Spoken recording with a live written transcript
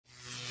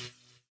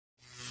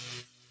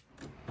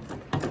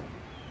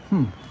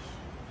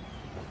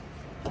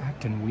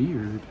Acting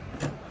weird.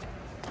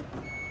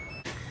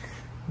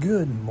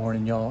 Good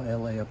morning, y'all.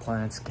 LA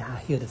Appliance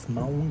Guy here this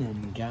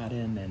morning. Got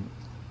in an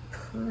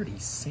pretty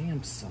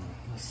Samsung.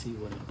 Let's see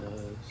what it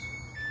does.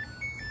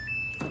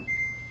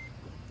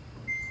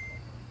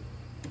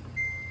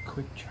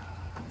 Quick try.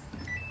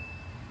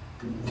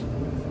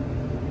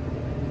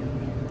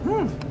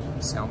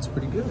 Sounds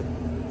pretty good.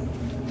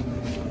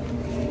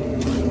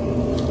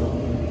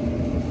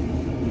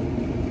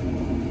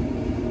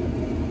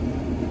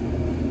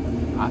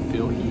 I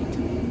feel heat.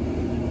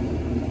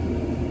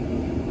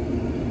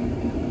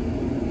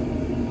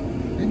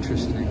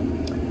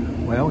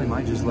 Interesting. Well, we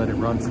might just let it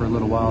run for a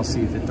little while,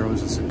 see if it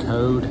throws us a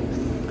code,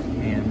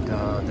 and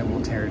then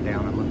we'll tear it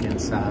down and look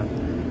inside.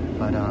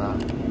 But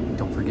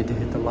don't forget to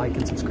hit the like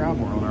and subscribe.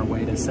 We're on our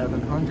way to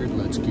 700.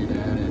 Let's get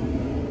at it.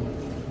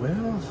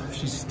 Well,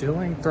 she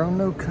still ain't thrown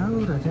no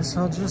code. I guess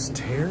I'll just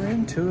tear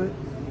into it.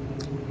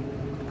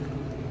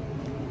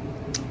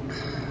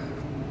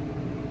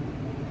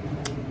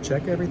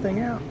 Check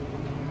everything out.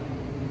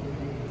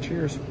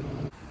 Cheers.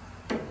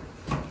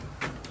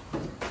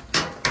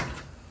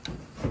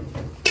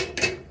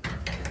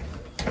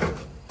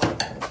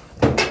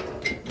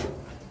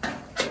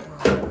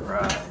 All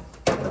right.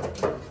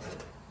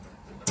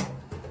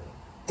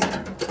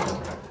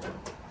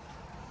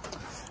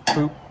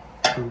 Boop,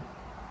 boop,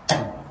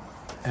 boop.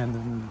 And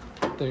then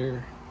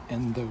there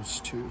and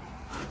those two.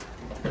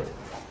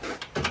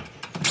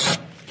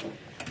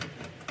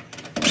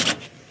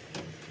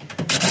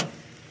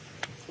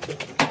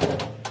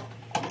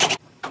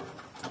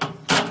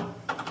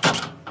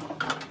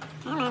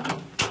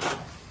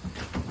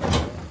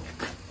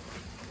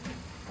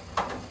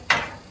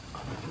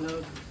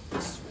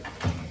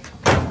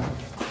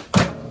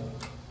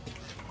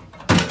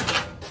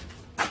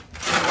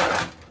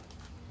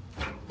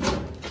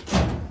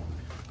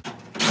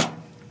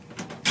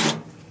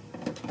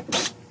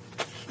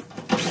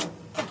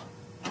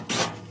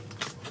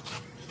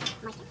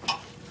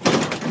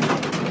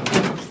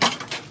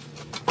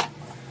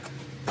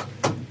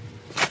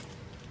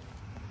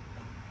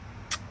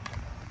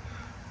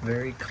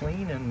 Very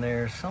clean in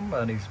there.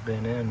 Somebody's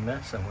been in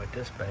messing with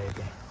this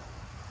baby.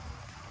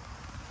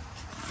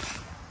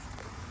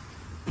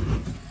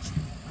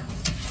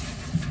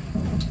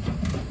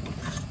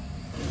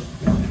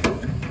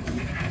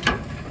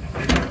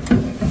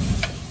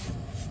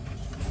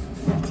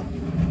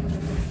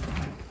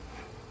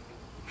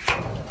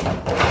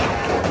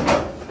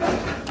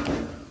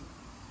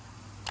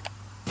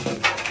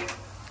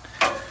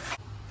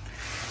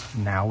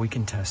 Now we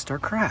can test our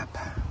crap.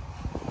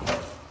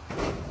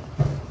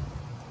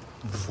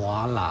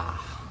 Voila.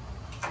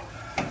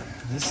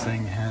 This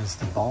thing has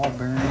the ball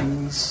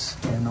bearings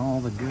and all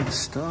the good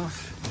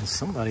stuff, and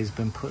somebody's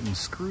been putting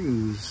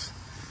screws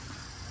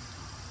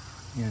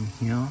in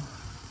here.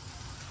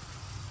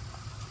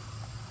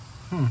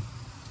 The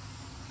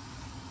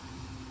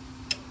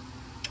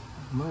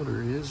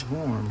motor is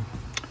warm.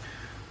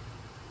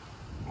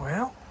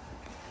 Well,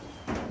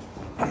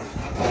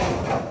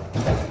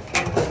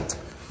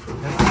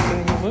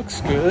 everything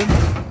looks good.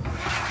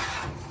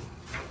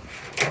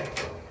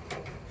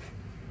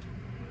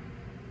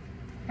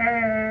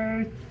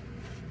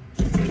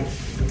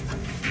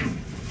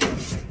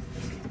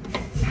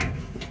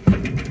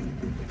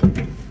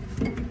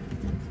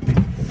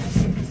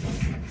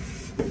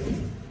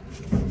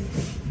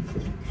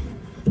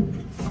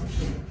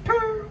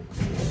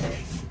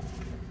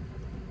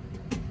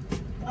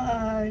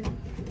 Bye.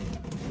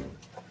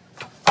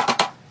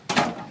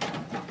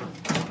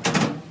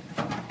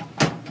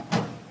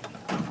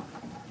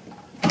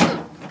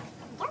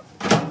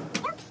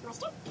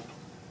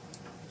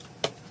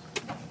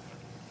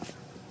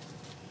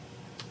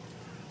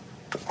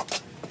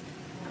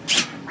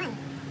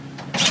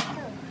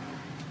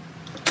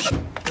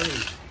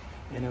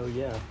 And oh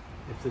yeah,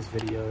 if this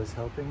video is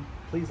helping,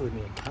 please leave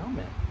me a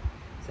comment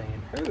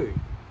saying, hey,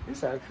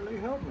 this actually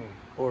helped me,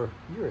 or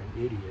you're an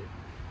idiot,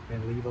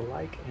 and leave a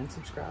like and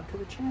subscribe to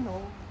the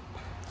channel.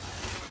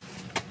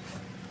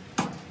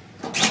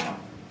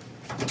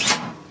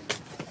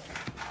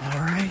 All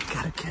right,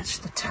 gotta catch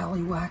the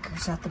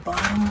tallywhackers at the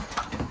bottom.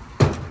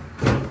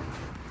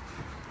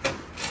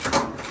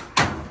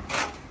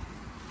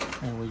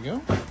 There we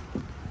go.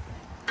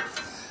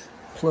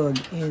 Plug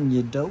in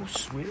your door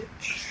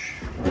switch.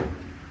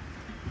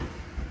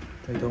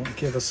 They don't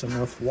give us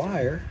enough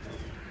wire.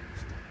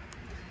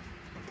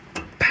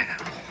 Pow!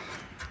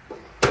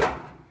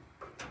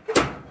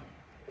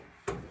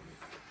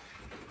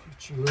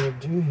 Put your little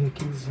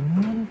doohickeys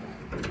in.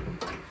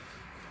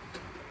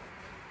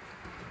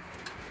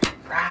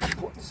 Right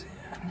ones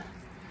in.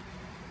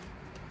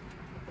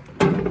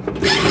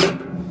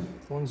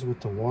 Ones with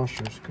the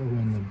washers go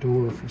in the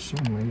door for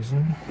some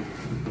reason.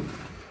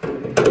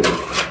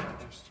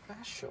 They're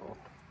special.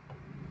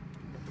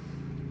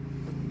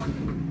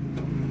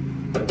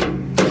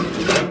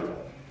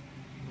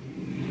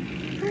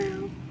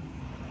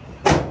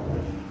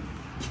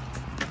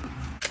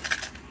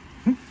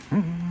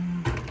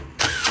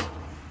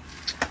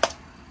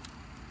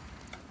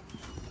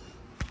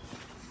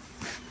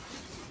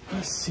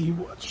 Let's see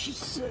what she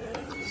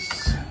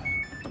says.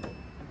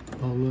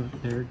 Oh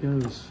look, there it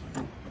goes.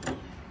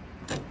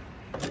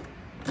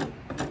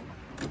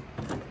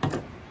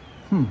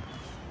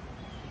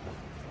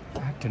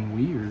 Acting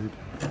weird.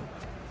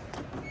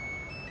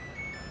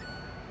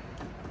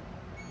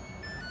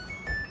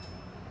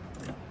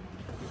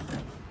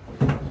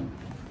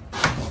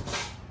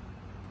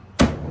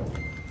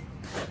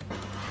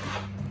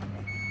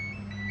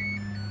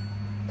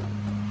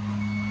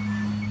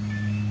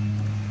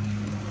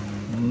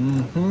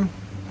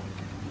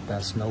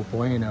 That's no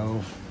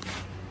bueno.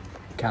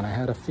 Kinda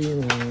had a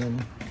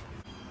feeling.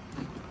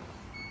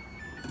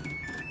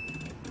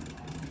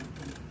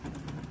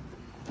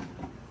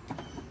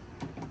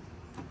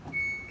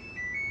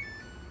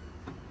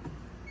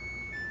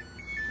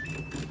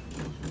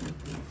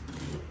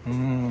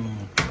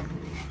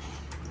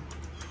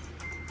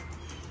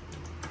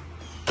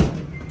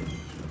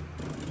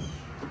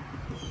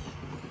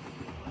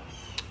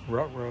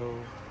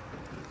 Ruh-roh.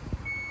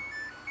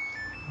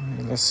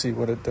 Let's see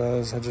what it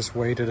does. I just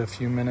waited a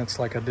few minutes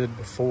like I did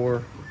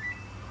before.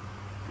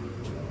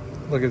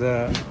 Look at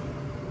that.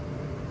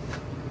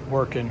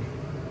 Working.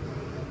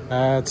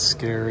 That's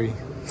scary.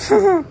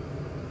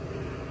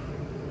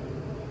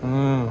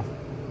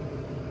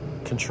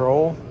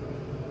 Control?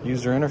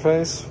 User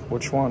interface?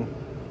 Which one?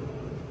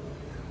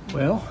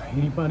 Well,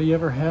 anybody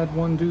ever had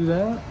one do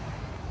that?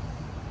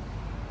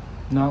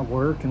 Not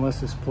work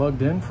unless it's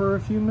plugged in for a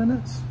few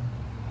minutes?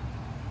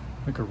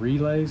 Like a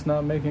relay's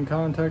not making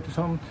contact or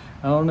something?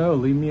 I don't know.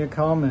 Leave me a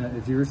comment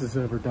if yours has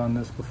ever done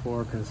this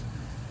before, because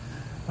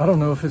I don't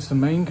know if it's the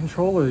main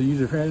control or the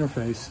user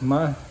interface.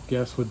 My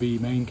guess would be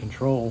main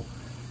control,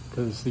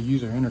 because the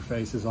user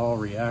interface is all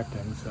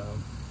reacting. So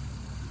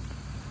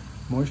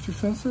moisture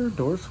sensor,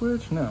 door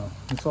switch, no,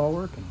 it's all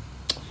working.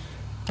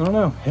 I don't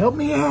know. Help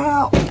me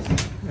out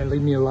and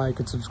leave me a like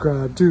and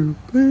subscribe too,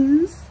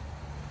 please.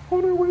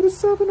 On our way to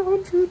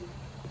 700.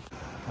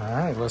 All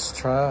right, let's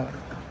try it.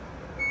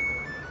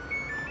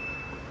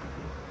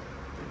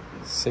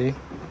 See?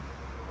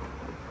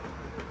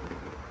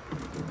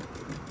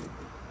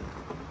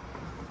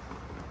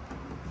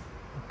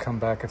 Come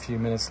back a few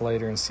minutes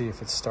later and see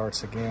if it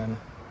starts again.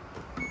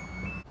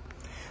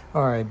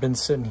 All right, been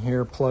sitting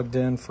here plugged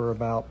in for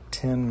about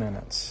 10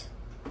 minutes.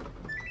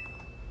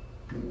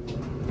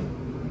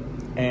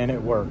 And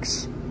it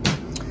works.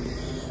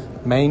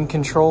 Main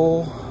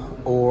control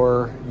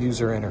or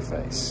user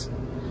interface?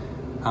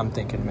 I'm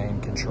thinking main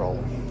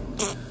control.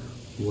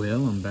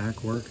 Well, I'm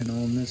back working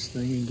on this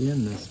thing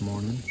again this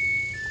morning.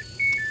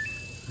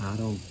 I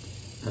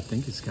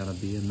think it's gotta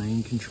be a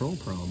main control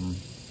problem.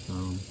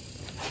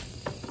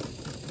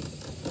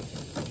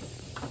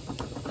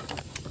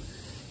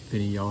 If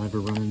any of y'all ever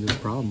run into this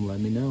problem, let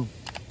me know.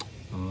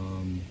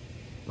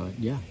 But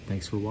yeah,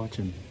 thanks for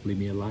watching. Leave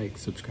me a like,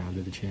 subscribe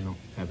to the channel.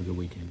 Have a good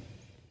weekend.